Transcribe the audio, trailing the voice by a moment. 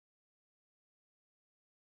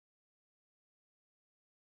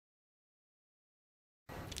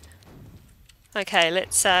Okay,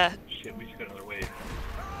 let's Shit, we just got another wave.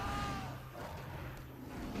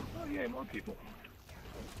 Oh yeah, more people.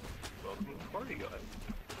 Welcome to the party, guys.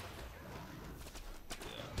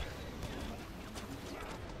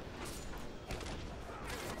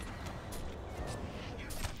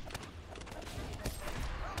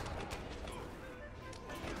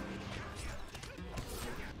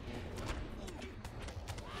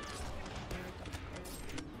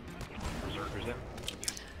 Berserkers in.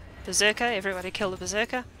 berserker, everybody kill the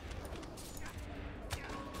berserker.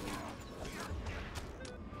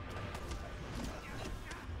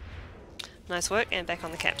 Nice work, and back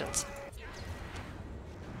on the captains.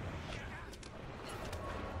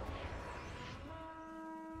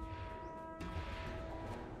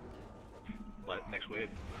 Next wave.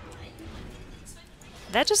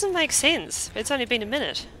 That doesn't make sense. It's only been a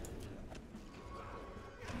minute.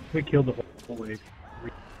 We killed the whole wave.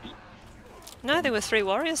 No, there were 3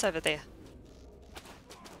 warriors over there.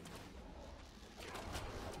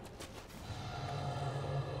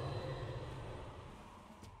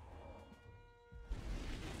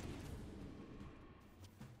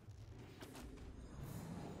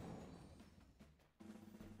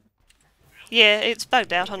 Yeah, it's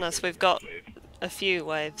bugged out on us. We've got a few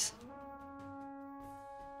waves.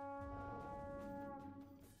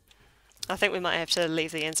 I think we might have to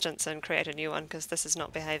leave the instance and create a new one because this is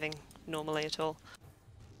not behaving normally at all.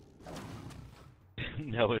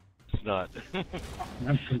 No, it's not. I'm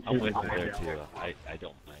I'm completely with you there bugged too. out. I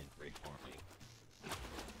don't mind reforming.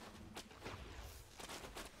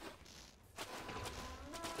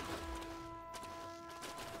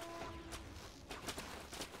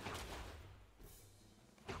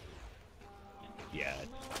 Yeah,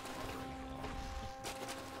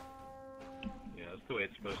 Yeah, that's the way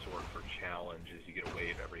it's supposed to work for challenges. You get a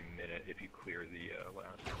wave every minute if you clear the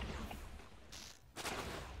last one.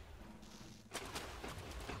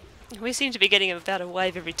 We seem to be getting about a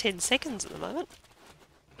wave every 10 seconds at the moment.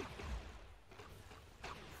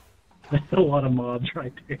 That's a lot of mobs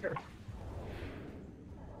right there.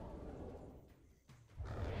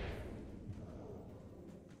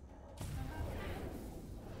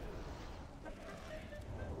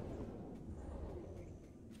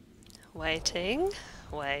 Waiting,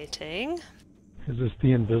 waiting. Is this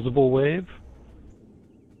the invisible wave?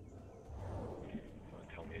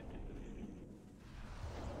 Tell me it did this.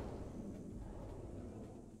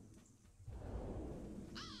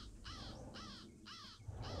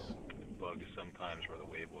 Bug sometimes where the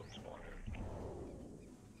wave won't spawn in.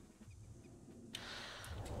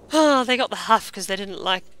 Oh, they got the huff because they didn't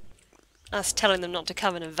like us telling them not to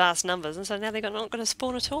come in vast numbers, and so now they're not going to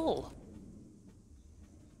spawn at all.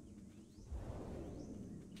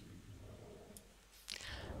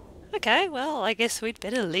 Okay, well, I guess we'd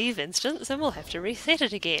better leave instance and we'll have to reset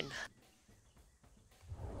it again.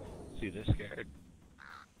 see, they're scared.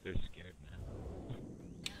 They're scared now.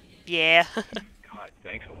 Yeah.